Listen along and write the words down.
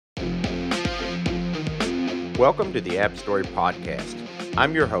Welcome to the App Story Podcast.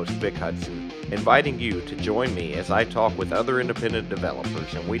 I'm your host, Vic Hudson, inviting you to join me as I talk with other independent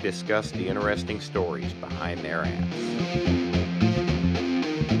developers and we discuss the interesting stories behind their apps.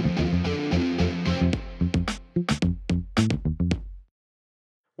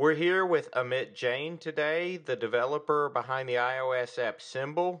 We're here with Amit Jain today, the developer behind the iOS app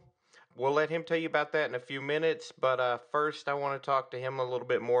Simbol. We'll let him tell you about that in a few minutes, but first I want to talk to him a little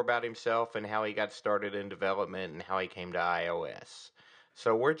bit more about himself and how he got started in development and how he came to iOS.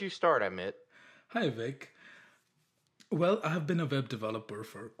 So where'd you start, Amit? Hi, Vic. Well, I have been a web developer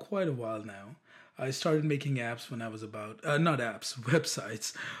for quite a while now. I started making apps when I was about, not apps,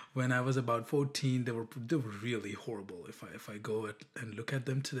 websites. When I was about 14, they were really horrible. If I go and look at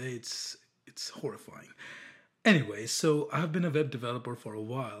them today, it's horrifying. Anyway, so I have been a web developer for a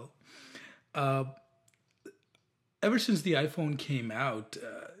while. Ever since the iPhone came out,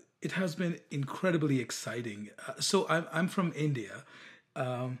 it has been incredibly exciting. So I'm from India,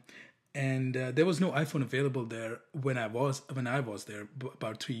 and there was no iPhone available there when I was there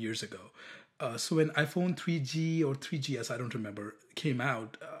about 3 years ago. So when iPhone 3G or 3GS, I don't remember, came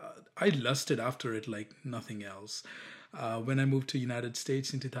out, I lusted after it like nothing else. When I moved to United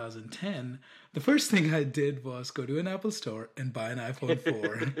States in 2010, the first thing I did was go to an Apple store and buy an iPhone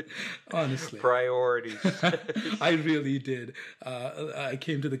 4. Honestly. Priorities. I really did. I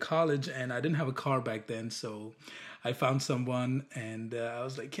came to the college and I didn't have a car back then, so I found someone and I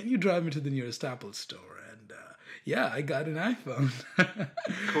was like, can you drive me to the nearest Apple store? And yeah, I got an iPhone.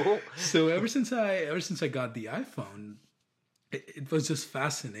 Cool. So ever since I got the iPhone, it was just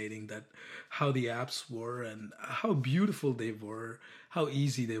fascinating that how the apps were and how beautiful they were, how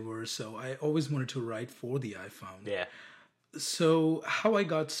easy they were. So I always wanted to write for the iPhone. Yeah. So how I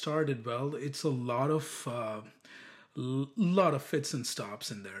got started, well, it's a lot of fits and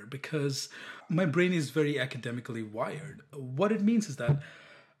stops in there because my brain is very academically wired. What it means is that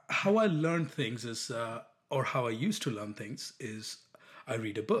how I learn things is, or how I used to learn things is, I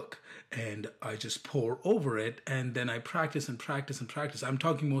read a book and I just pour over it and then I practice and practice and practice. I'm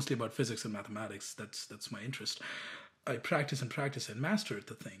talking mostly about physics and mathematics. That's my interest. I practice and practice and master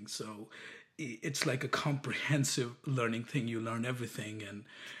the thing. So it's like a comprehensive learning thing. You learn everything. And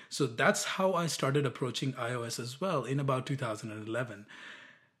so that's how I started approaching iOS as well in about 2011.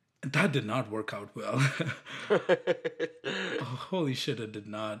 And that did not work out well. Oh, holy shit, it did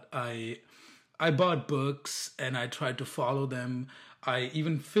not. I bought books and I tried to follow them. I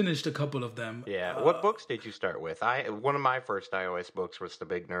even finished a couple of them. Yeah. What books did you start with? One of my first iOS books was the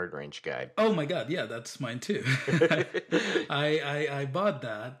Big Nerd Wrench Guide. Oh my God, yeah, that's mine too. I bought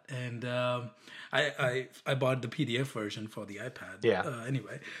that and I bought the PDF version for the iPad. Yeah.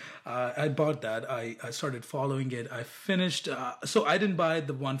 Anyway, I bought that. I started following it. I finished. So I didn't buy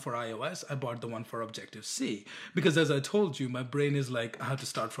the one for iOS. I bought the one for Objective-C because, as I told you, my brain is like I have to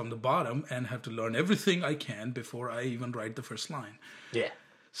start from the bottom and have to learn everything I can before I even write the first line. Yeah.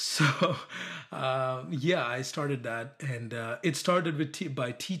 So, yeah, I started that, and it started with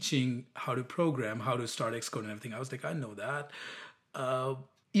by teaching how to program, how to start Xcode and everything. I was like, I know that.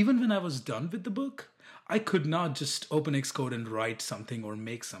 Even when I was done with the book, I could not just open Xcode and write something or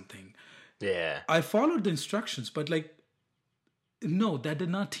make something. Yeah. I followed the instructions, but no, that did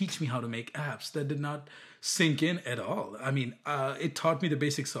not teach me how to make apps. That did not sink in at all. I mean, it taught me the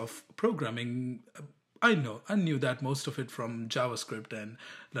basics of programming. I knew that most of it from JavaScript and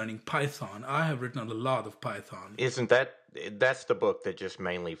learning Python. I have written a lot of Python. That's the book that just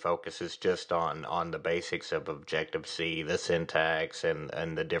mainly focuses just on the basics of Objective-C, the syntax,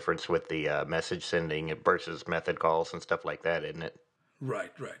 and the difference with the message sending versus method calls and stuff like that, isn't it?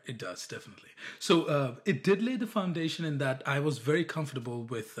 Right. It does, definitely. So it did lay the foundation in that I was very comfortable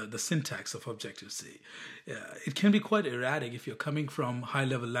with the syntax of Objective-C. It can be quite erratic if you're coming from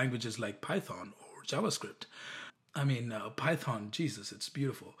high-level languages like Python or JavaScript. I mean, Python, Jesus, it's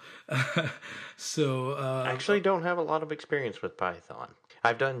beautiful. So I actually don't have a lot of experience with Python.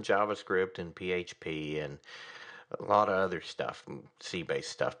 I've done JavaScript and PHP and a lot of other stuff, C-based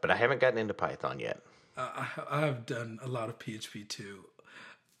stuff, but I haven't gotten into Python yet. I have done a lot of PHP too.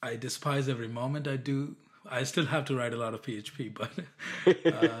 I despise every moment I do. I still have to write a lot of PHP, but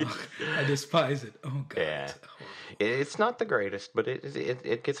I despise it. Oh, God. Yeah. It's not the greatest, but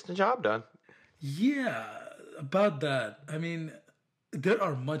it gets the job done. Yeah, about that. I mean, there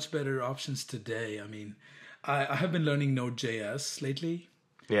are much better options today. I mean, I have been learning Node.js lately.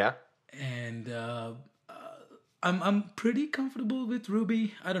 Yeah. And I'm pretty comfortable with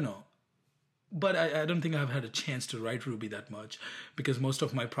Ruby. I don't know. But I don't think I've had a chance to write Ruby that much because most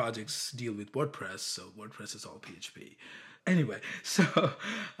of my projects deal with WordPress, so WordPress is all PHP. Anyway, so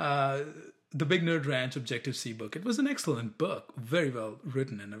the Big Nerd Ranch Objective-C book. It was an excellent book, very well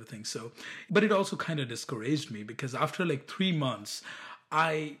written and everything. So, but it also kind of discouraged me because after like 3 months,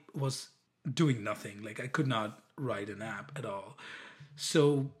 I was doing nothing. Like I could not write an app at all.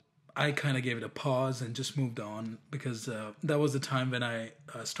 So I kind of gave it a pause and just moved on because that was the time when I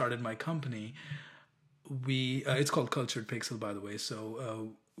started my company. It's called Cultured Pixel, by the way.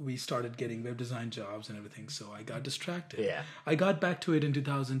 So we started getting web design jobs and everything. So I got distracted. Yeah. I got back to it in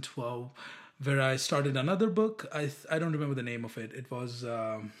 2012, where I started another book. I don't remember the name of it. It was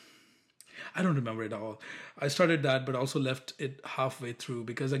I don't remember it all. I started that, but also left it halfway through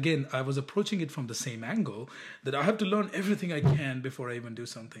because, again, I was approaching it from the same angle that I have to learn everything I can before I even do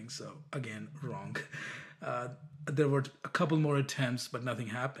something. So, again, wrong. There were a couple more attempts, but nothing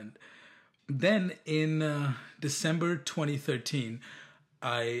happened. Then in December 2013,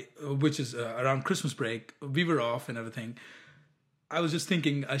 which is around Christmas break, we were off and everything. I was just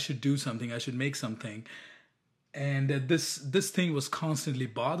thinking I should do something. I should make something. And this thing was constantly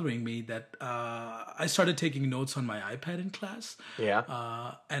bothering me that I started taking notes on my iPad in class.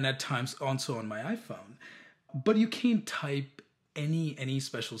 Yeah. And at times also on my iPhone. But you can't type any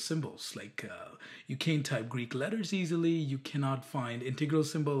special symbols. Like you can't type Greek letters easily. You cannot find integral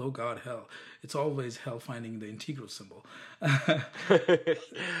symbol. Oh God, hell. It's always hell finding the integral symbol.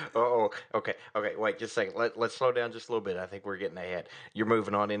 Oh, okay. Wait, just a second. Let's slow down just a little bit. I think we're getting ahead. You're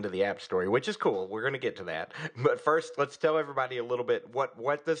moving on into the app story, which is cool. We're going to get to that. But first, let's tell everybody a little bit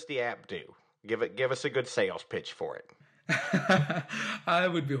what does the app do? Give us a good sales pitch for it. I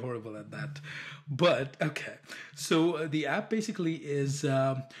would be horrible at that. But okay. So the app basically is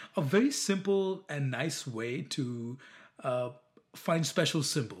a very simple and nice way to find special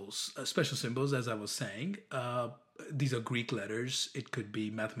symbols. Special symbols, as I was saying. These are Greek letters. It could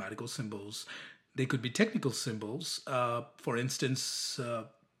be mathematical symbols. They could be technical symbols. For instance,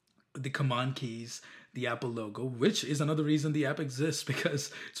 the command keys, the Apple logo, which is another reason the app exists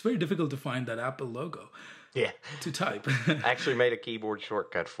because it's very difficult to find that Apple logo. Yeah. To type. I actually made a keyboard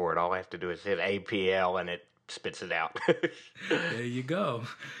shortcut for it. All I have to do is hit APL and it spits it out. There you go.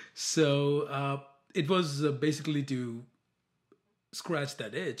 So it was basically to scratch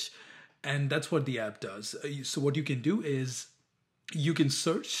that itch. And that's what the app does. So what you can do is you can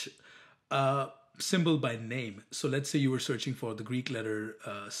search symbol by name. So let's say you were searching for the Greek letter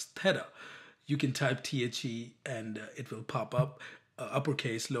theta. You can type THE and it will pop up.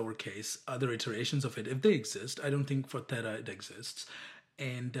 Uppercase, lowercase, other iterations of it, if they exist. I don't think for theta it exists.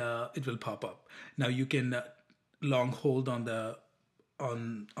 And it will pop up. Now you can long hold on the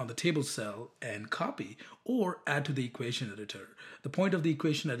table cell and copy or add to the equation editor. The point of the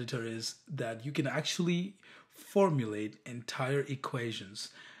equation editor is that you can actually formulate entire equations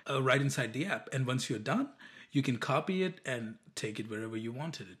right inside the app. And once you're done, you can copy it and take it wherever you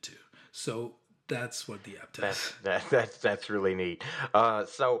wanted it to. So that's what the app does. That's really neat.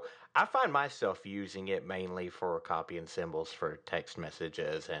 So I find myself using it mainly for copying symbols for text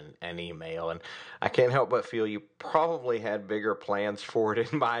messages and email, and I can't help but feel you probably had bigger plans for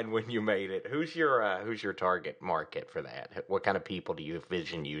it in mind when you made it. Who's your target market for that? What kind of people do you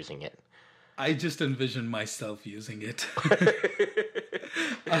envision using it? I just envisioned myself using it.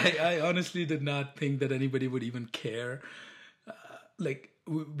 I honestly did not think that anybody would even care.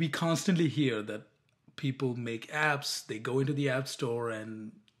 We constantly hear that people make apps, they go into the app store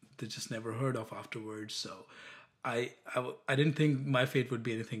and they're just never heard of afterwards. So I didn't think my fate would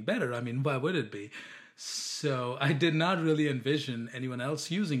be anything better. I mean, why would it be? So I did not really envision anyone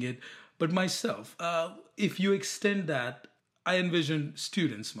else using it but myself. If you extend that, I envision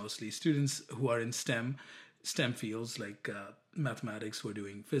students mostly, students who are in STEM fields like mathematics, who are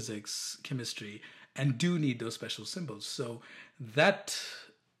doing physics, chemistry, and do need those special symbols. So that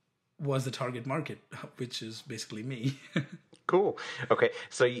was the target market, which is basically me. Cool. Okay,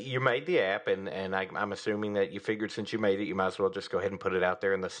 so you made the app, and I'm assuming that you figured since you made it, you might as well just go ahead and put it out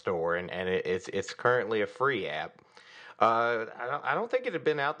there in the store, and it's currently a free app. I don't think it had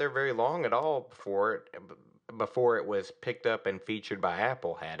been out there very long at all before it was picked up and featured by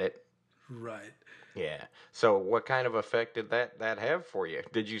Apple. Had it? Right. Yeah. So what kind of effect did that have for you?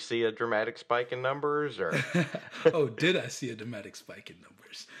 Did you see a dramatic spike in numbers or? Oh, did I see a dramatic spike in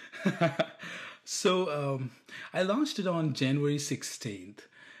numbers? So I launched it on January 16th.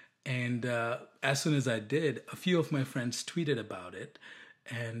 And as soon as I did, a few of my friends tweeted about it.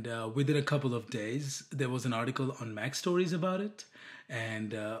 And within a couple of days, there was an article on Mac Stories about it.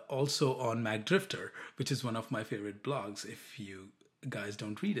 And also on Mac Drifter, which is one of my favorite blogs. If you guys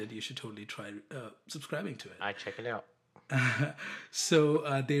don't read it, you should totally try subscribing to it. I check it out.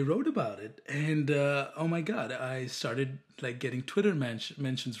 So they wrote about it, and oh my god, I started like getting Twitter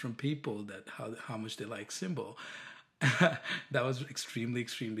mentions from people that how much they like Symbol. That was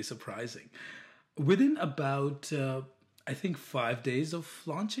extremely surprising. Within about I think 5 days of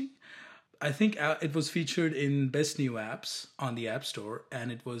launching, I think it was featured in Best New Apps on the App Store,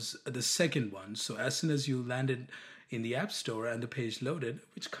 and it was the second one. So as soon as you landed in the App Store and the page loaded,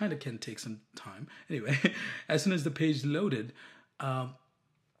 which kind of can take some time. Anyway, as soon as the page loaded,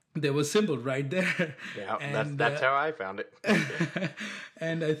 there was Symbol right there. Yeah, and that's how I found it.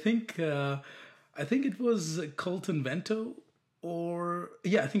 and I think it was Colton Vento, or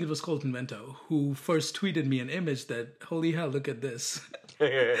yeah, I think it was Colton Vento who first tweeted me an image that, holy hell, look at this.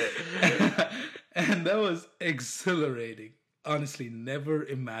 And that was exhilarating. Honestly, never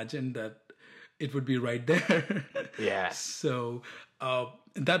imagined that it would be right there. Yeah. So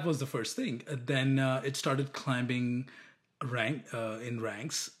that was the first thing. Then it started climbing in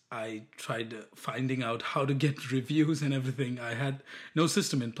ranks. I tried finding out how to get reviews and everything. I had no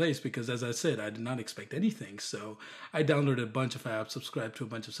system in place because, as I said, I did not expect anything. So I downloaded a bunch of apps, subscribed to a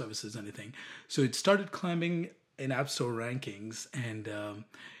bunch of services, anything. So it started climbing in App Store rankings, and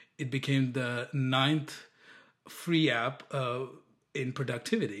it became the 9th free app in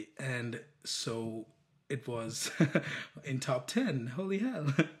productivity. And so it was in top 10. Holy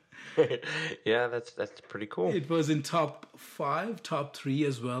hell. Yeah, that's pretty cool. It was in top 5, top 3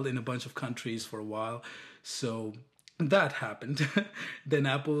 as well in a bunch of countries for a while. So that happened. Then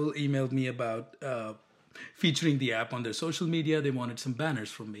Apple emailed me about featuring the app on their social media. They wanted some banners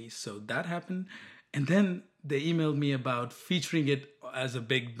from me. So that happened. And then they emailed me about featuring it as a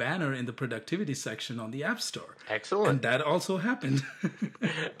big banner in the productivity section on the App Store. Excellent. And that also happened.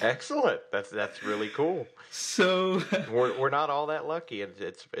 Excellent. That's really cool. So we're not all that lucky.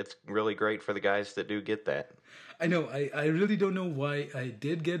 It's really great for the guys that do get that. I know. I really don't know why I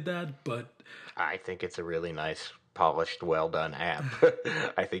did get that, but I think it's a really nice, polished, well done app.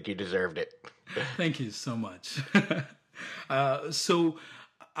 I think you deserved it. Thank you so much. So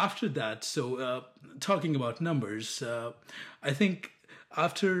after that, talking about numbers, I think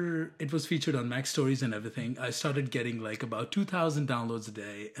after it was featured on Mac Stories and everything, I started getting like about 2,000 downloads a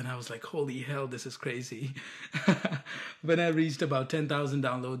day. And I was like, holy hell, this is crazy. When I reached about 10,000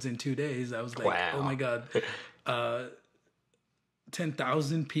 downloads in 2 days, I was like, wow. Oh my God,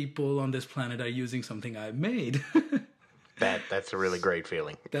 10,000 people on this planet are using something I made. That's a really great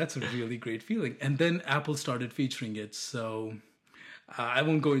feeling. That's a really great feeling. And then Apple started featuring it. So I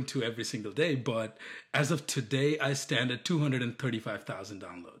won't go into every single day, but as of today, I stand at 235,000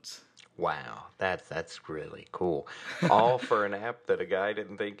 downloads. Wow, that's really cool. All for an app that a guy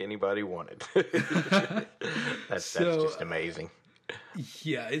didn't think anybody wanted. That's just amazing.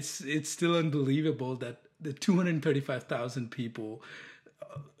 Yeah, it's still unbelievable that the 235,000 people,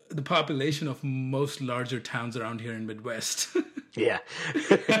 the population of most larger towns around here in Midwest. Yeah.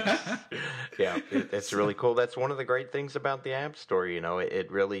 Yeah, it's really cool. That's one of the great things about the App Store. You know,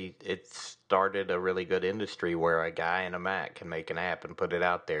 it started a really good industry where a guy and a Mac can make an app and put it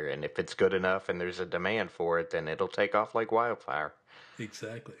out there. And if it's good enough and there's a demand for it, then it'll take off like wildfire.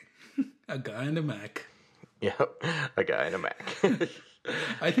 Exactly. A guy and a Mac. Yep, a guy and a Mac.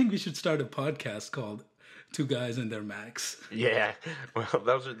 I think we should start a podcast called Two Guys and Their Macs. Yeah, well,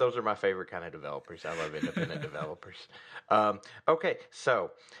 those are my favorite kind of developers. I love independent developers. Okay,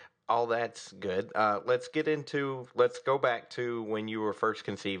 so all that's good. Let's go back to when you were first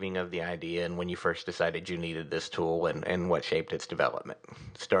conceiving of the idea and when you first decided you needed this tool and what shaped its development.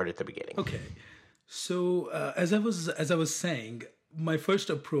 Start at the beginning. Okay, so as I was saying, my first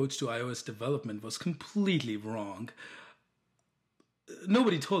approach to iOS development was completely wrong.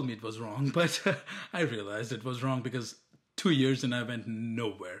 Nobody told me it was wrong, but I realized it was wrong because 2 years and I went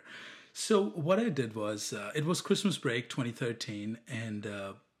nowhere. So what I did was, it was Christmas break 2013, and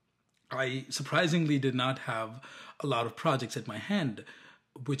I surprisingly did not have a lot of projects at my hand,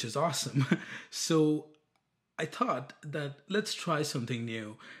 which is awesome. So I thought that let's try something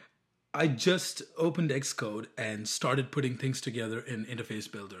new. I just opened Xcode and started putting things together in Interface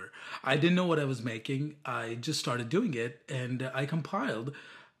Builder. I didn't know what I was making. I just started doing it, and I compiled,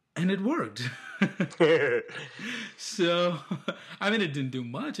 and it worked. So, I mean, it didn't do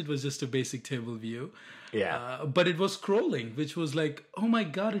much. It was just a basic table view. Yeah. But it was scrolling, which was like, oh my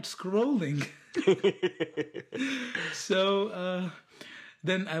God, it's scrolling. So,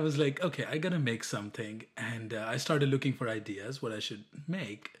 then I was like, okay, I gotta make something. And I started looking for ideas, what I should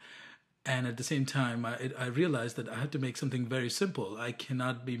make. And at the same time, I realized that I had to make something very simple. I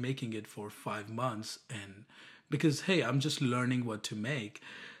cannot be making it for 5 months, and because, hey, I'm just learning what to make.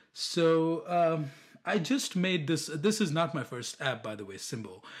 So I just made this. This is not my first app, by the way,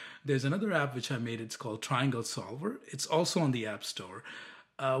 Symbol. There's another app which I made. It's called Triangle Solver. It's also on the App Store.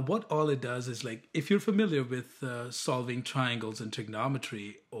 What all it does is like, if you're familiar with solving triangles in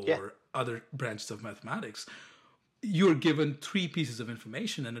trigonometry Yeah. or other branches of mathematics, you're given three pieces of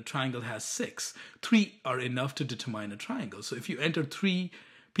information and a triangle has six. Three are enough to determine a triangle. So if you enter three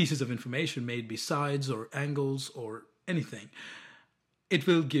pieces of information, may it be sides or angles or anything, it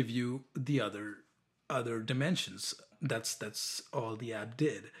will give you the other dimensions. That's all the app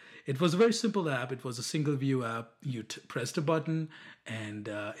did. It was a very simple app. It was a single view app. You pressed a button and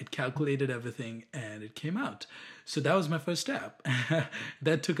it calculated everything and it came out. So that was my first app.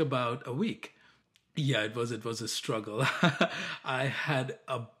 That took about a week. Yeah, it was a struggle. I had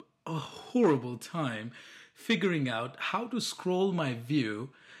a horrible time figuring out how to scroll my view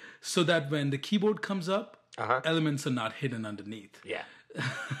so that when the keyboard comes up, elements are not hidden underneath. Yeah.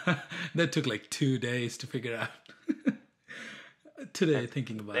 That took like 2 days to figure out. Today,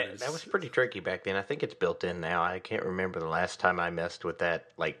 thinking about it. That was pretty tricky back then. I think it's built in now. I can't remember the last time I messed with that,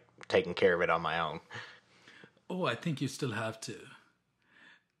 like taking care of it on my own. Oh, I think you still have to.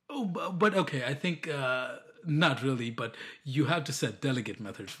 Oh, but okay, I think not really, but you have to set delegate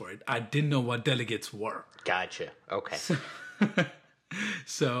methods for it. I didn't know what delegates were. Gotcha. Okay.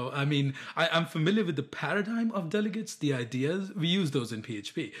 So, I mean, I'm familiar with the paradigm of delegates, the ideas. We use those in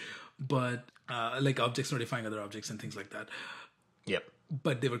PHP, but like objects notifying other objects and things like that. Yep.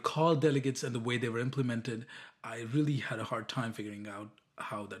 But they were called delegates, and the way they were implemented, I really had a hard time figuring out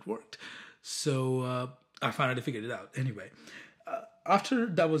how that worked. So I finally figured it out. Anyway, after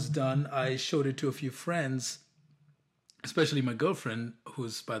that was done, I showed it to a few friends, especially my girlfriend,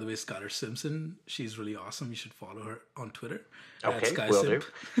 who's, by the way, Skylar Simpson. She's really awesome. You should follow her on Twitter. Okay, will do.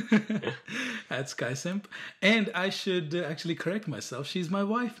 At SkySimp. And I should actually correct myself. She's my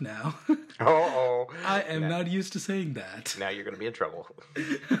wife now. Oh. I am not used to saying that. Now you're going to be in trouble.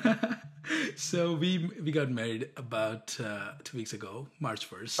 So we got married about 2 weeks ago, March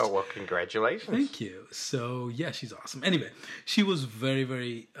 1st. Oh, well, congratulations. Thank you. So, yeah, she's awesome. Anyway, she was very,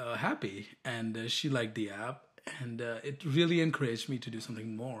 very happy, and she liked the app, and it really encouraged me to do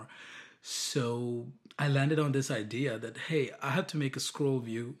something more. So I landed on this idea that, hey, I have to make a scroll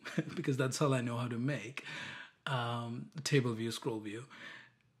view because that's all I know how to make, table view, scroll view.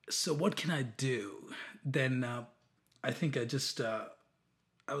 So what can I do? Then I think I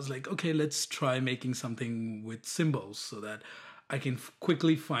was like, okay, let's try making something with symbols so that I can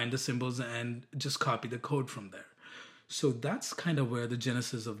quickly find the symbols and just copy the code from there. So that's kind of where the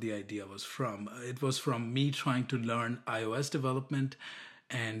genesis of the idea was from. It was from me trying to learn iOS development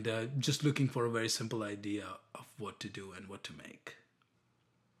and just looking for a very simple idea of what to do and what to make.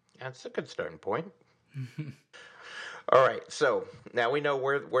 That's a good starting point. All right, so now we know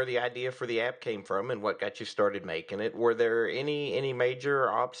where the idea for the app came from and what got you started making it. Were there any major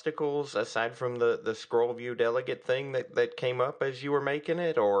obstacles aside from the scroll view delegate thing that came up as you were making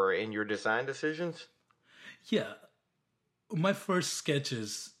it or in your design decisions? Yeah, my first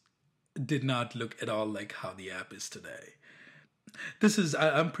sketches did not look at all like how the app is today.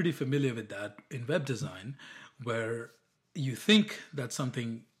 I'm pretty familiar with that in web design, where you think that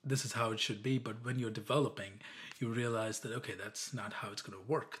this is how it should be, but when you're developing, you realize that, okay, that's not how it's going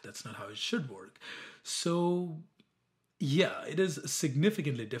to work. That's not how it should work. So, yeah, it is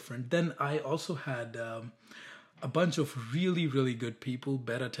significantly different. Then I also had a bunch of really, really good people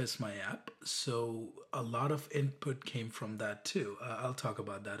beta test my app. So a lot of input came from that too. I'll talk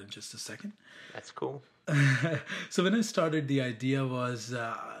about that in just a second. That's cool. So when I started, the idea was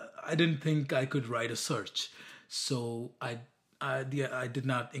I didn't think I could write a search. So I did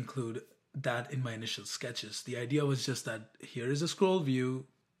not include that in my initial sketches. The idea was just that here is a scroll view,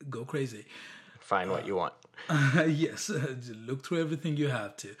 go crazy. Find what you want. Yes, look through everything you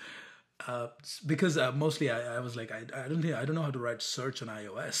have to. Because mostly I was like, I don't know how to write search on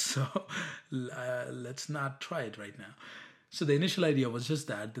iOS, so let's not try it right now. So the initial idea was just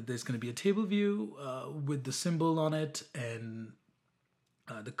that there's going to be a table view with the symbol on it and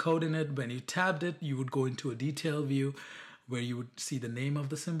the code in it. When you tabbed it, you would go into a detail view where you would see the name of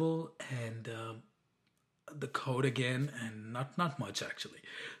the symbol and the code again, and not much actually.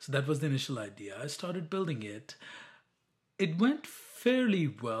 So that was the initial idea. I started building it. It went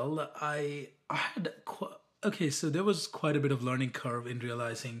fairly well. I had so there was quite a bit of learning curve in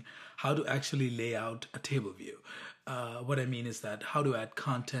realizing how to actually lay out a table view. What I mean is that how to add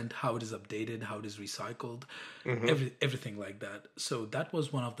content, how it is updated, how it is recycled, everything like that. So that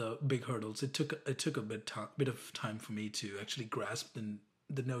was one of the big hurdles. It took a bit of time for me to actually grasp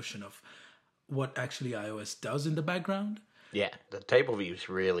the notion of what actually iOS does in the background. Yeah, the table view is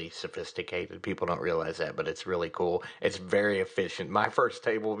really sophisticated. People don't realize that, but it's really cool. It's very efficient. My first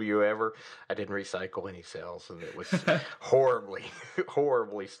table view ever, I didn't recycle any cells, and it was horribly,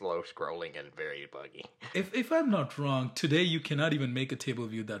 horribly slow scrolling and very buggy. If I'm not wrong, today you cannot even make a table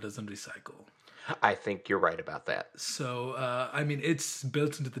view that doesn't recycle. I think you're right about that. So, I mean, it's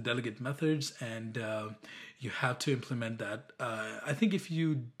built into the delegate methods, and you have to implement that. I think if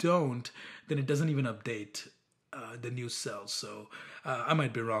you don't, then it doesn't even update the new cells. So, I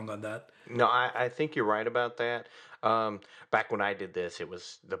might be wrong on that. No, I think you're right about that. Back when I did this, it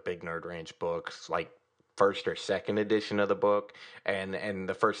was the Big Nerd Ranch books, like first or second edition of the book, and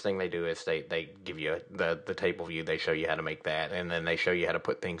the first thing they do is they give you the table view. They show you how to make that, and then they show you how to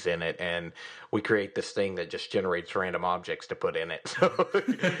put things in it, and we create this thing that just generates random objects to put in it. So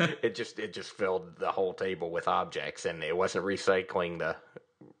it just filled the whole table with objects, and it wasn't recycling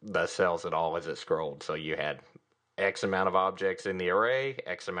the cells at all as it scrolled. So you had X amount of objects in the array,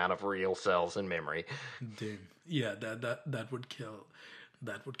 X amount of real cells in memory. Damn. Yeah, that would kill.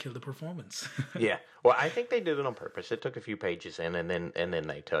 That would kill the performance. Yeah. Well, I think they did it on purpose. It took a few pages in, and then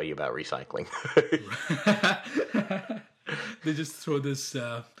they tell you about recycling. They just throw this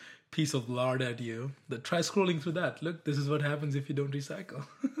piece of lard at you. Try scrolling through that. Look, this is what happens if you don't recycle.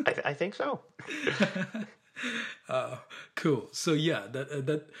 I think so. Cool. So yeah,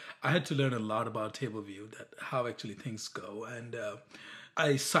 that I had to learn a lot about table view, that how actually things go, and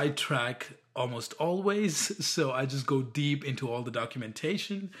I sidetrack almost always. So I just go deep into all the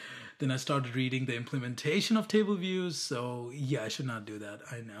documentation. Then I started reading the implementation of table views. So yeah, I should not do that.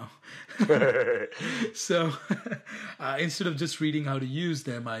 I know. So instead of just reading how to use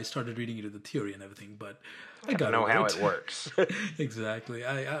them, I started reading into the theory and everything. But I got know over how it. it works. Exactly.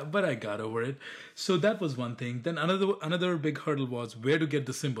 But I got over it. So that was one thing. Then another big hurdle was where to get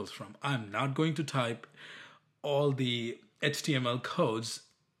the symbols from. I'm not going to type all the HTML codes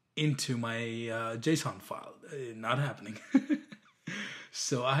into my JSON file. Not happening.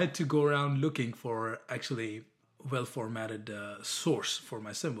 So I had to go around looking for actually well-formatted source for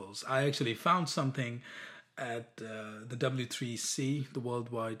my symbols. I actually found something at the W3C, the World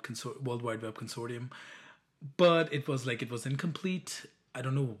Wide Web Consortium, but it was incomplete. I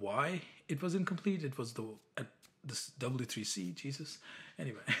don't know why it was incomplete. It was at this W3C, Jesus.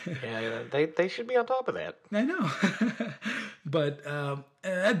 Anyway. Yeah, they should be on top of that. I know. But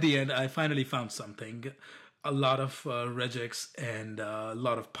at the end, I finally found something. A lot of regex and a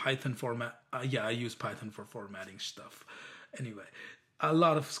lot of Python format. I use Python for formatting stuff. Anyway, a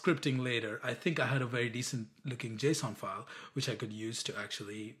lot of scripting later. I think I had a very decent looking JSON file, which I could use to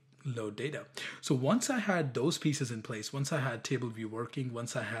actually load data. So once I had those pieces in place, once I had table view working,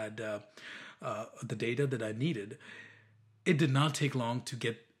 once I had the data that I needed, it did not take long to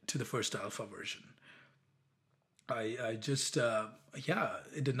get to the first alpha version. I just,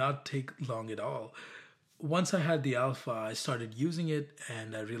 it did not take long at all. Once I had the alpha, I started using it,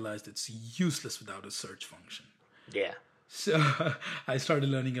 and I realized it's useless without a search function. Yeah. So I started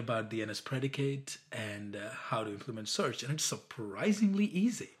learning about the NS predicate and how to implement search, and it's surprisingly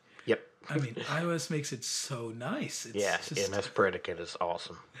easy. Yep. I mean, iOS makes it so nice. It's just, NS predicate is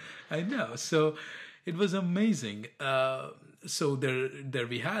awesome. I know. So it was amazing. So there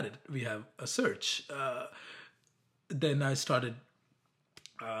we had it. We have a search. Then I started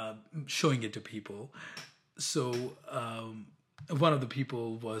showing it to people. So one of the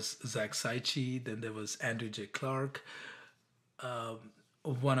people was Zach Saichi. Then there was Andrew J. Clark.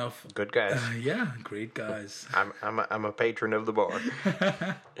 One of good guys. Great guys. I'm a patron of the bar.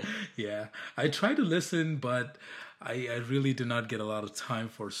 Yeah, I try to listen, but I really do not get a lot of time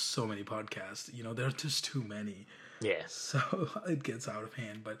for so many podcasts. You know, there are just too many. Yeah. So it gets out of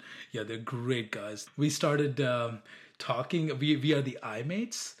hand. But yeah, they're great guys. We started talking. We are the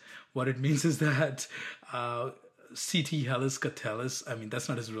iMates. What it means is that CT Hellis Catellis, I mean, that's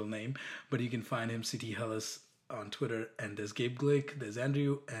not his real name, but you can find him CT Hellis on Twitter. And there's Gabe Glick, there's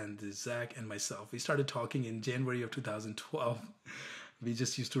Andrew, and there's Zach and myself. We started talking in January of 2012. We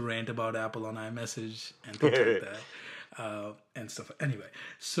just used to rant about Apple on iMessage and things like that. And stuff. Anyway,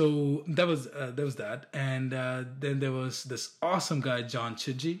 so that was that, and then there was this awesome guy, John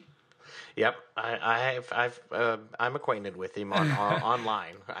Chidgey. Yep, I'm acquainted with him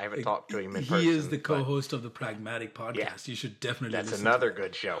online. I haven't talked to him in person. He is the co-host of the Pragmatic podcast. Yeah, you should definitely. That's listen another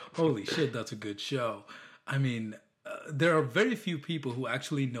good show. Holy shit, that's a good show. I mean, there are very few people who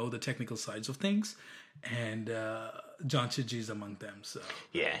actually know the technical sides of things, and John Chidgey is among them. So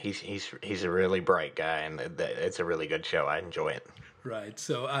yeah, he's a really bright guy, and it's a really good show. I enjoy it. Right.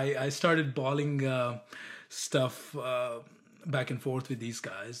 So I started balling stuff back and forth with these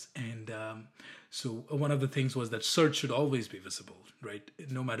guys, and so one of the things was that search should always be visible, right?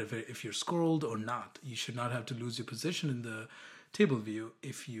 No matter if you're scrolled or not, you should not have to lose your position in the table view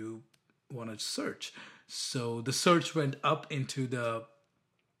if you want to search. So the search went up into the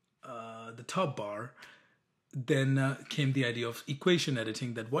top bar. Then came the idea of equation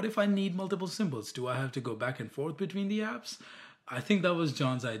editing, that what if I need multiple symbols? Do I have to go back and forth between the apps? I think that was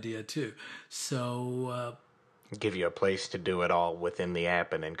John's idea too. So Give you a place to do it all within the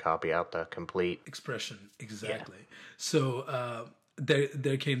app and then copy out the complete expression, exactly. Yeah. So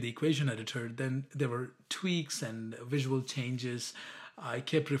there came the equation editor. Then there were tweaks and visual changes. I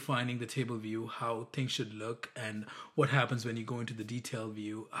kept refining the table view, how things should look, and what happens when you go into the detail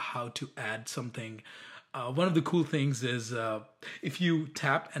view, how to add something. One of the cool things is if you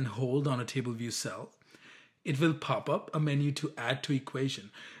tap and hold on a table view cell, it will pop up a menu to add to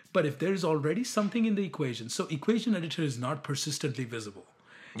equation. But if there is already something in the equation, so equation editor is not persistently visible.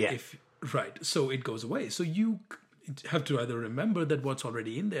 Yeah. Right. So it goes away. So you have to either remember that what's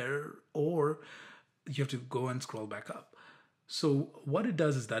already in there, or you have to go and scroll back up. So what it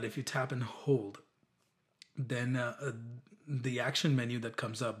does is that if you tap and hold, then the action menu that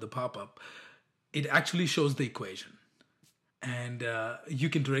comes up, the pop-up, it actually shows the equation. And you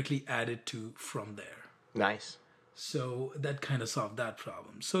can directly add it to from there. Nice. So that kind of solved that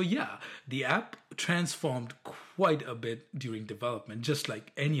problem. So yeah, the app transformed quite a bit during development, just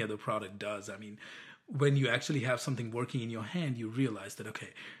like any other product does. I mean, when you actually have something working in your hand, you realize that, okay,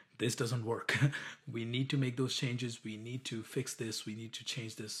 this doesn't work. We need to make those changes. We need to fix this. We need to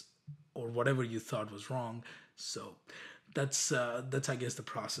change this, or whatever you thought was wrong. So that's I guess the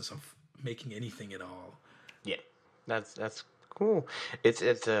process of making anything at all. Yeah, that's cool. It's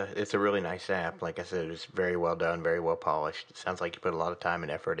a really nice app. Like I said, it's very well done, very well polished. It sounds like you put a lot of time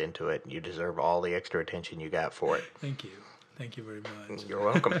and effort into it. You deserve all the extra attention you got for it. Thank you. Thank you very much. You're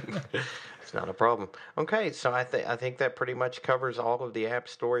welcome. It's not a problem. Okay, so I think that pretty much covers all of the app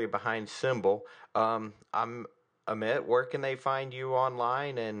story behind Simbol. I'm Amit. Where can they find you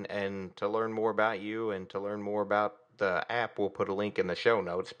online and to learn more about you and to learn more about the app? We'll put a link in the show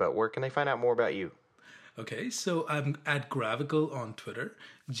notes. But where can they find out more about you? Okay, so I'm at Gravicle on Twitter,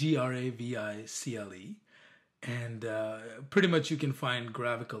 Gravicle, and pretty much you can find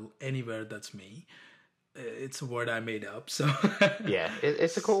Gravicle anywhere. That's me. It's a word I made up, so yeah,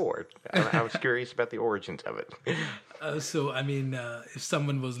 it's a cool word. I was curious about the origins of it. So I mean, if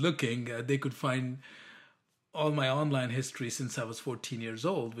someone was looking, they could find all my online history since I was 14 years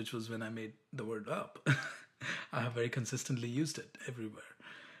old, which was when I made the word up. I have very consistently used it everywhere.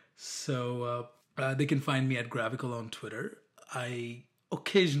 So they can find me at Gravicle on Twitter. I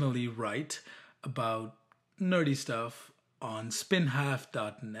occasionally write about nerdy stuff on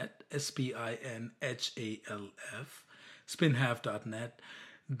spinhalf.net, SPINHALF, spinhalf.net.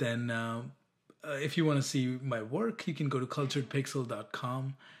 Then if you want to see my work, you can go to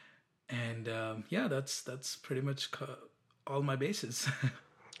culturedpixel.com. And yeah, that's pretty much all my bases.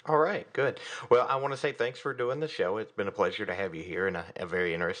 All right, good. Well, I want to say thanks for doing the show. It's been a pleasure to have you here and a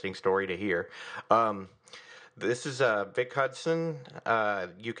very interesting story to hear. This is Vic Hudson.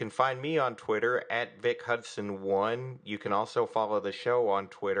 You can find me on Twitter at VicHudson1. You can also follow the show on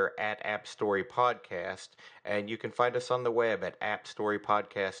Twitter at AppStoryPodcast. And you can find us on the web at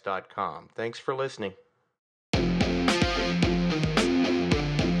appstorypodcast.com. Thanks for listening.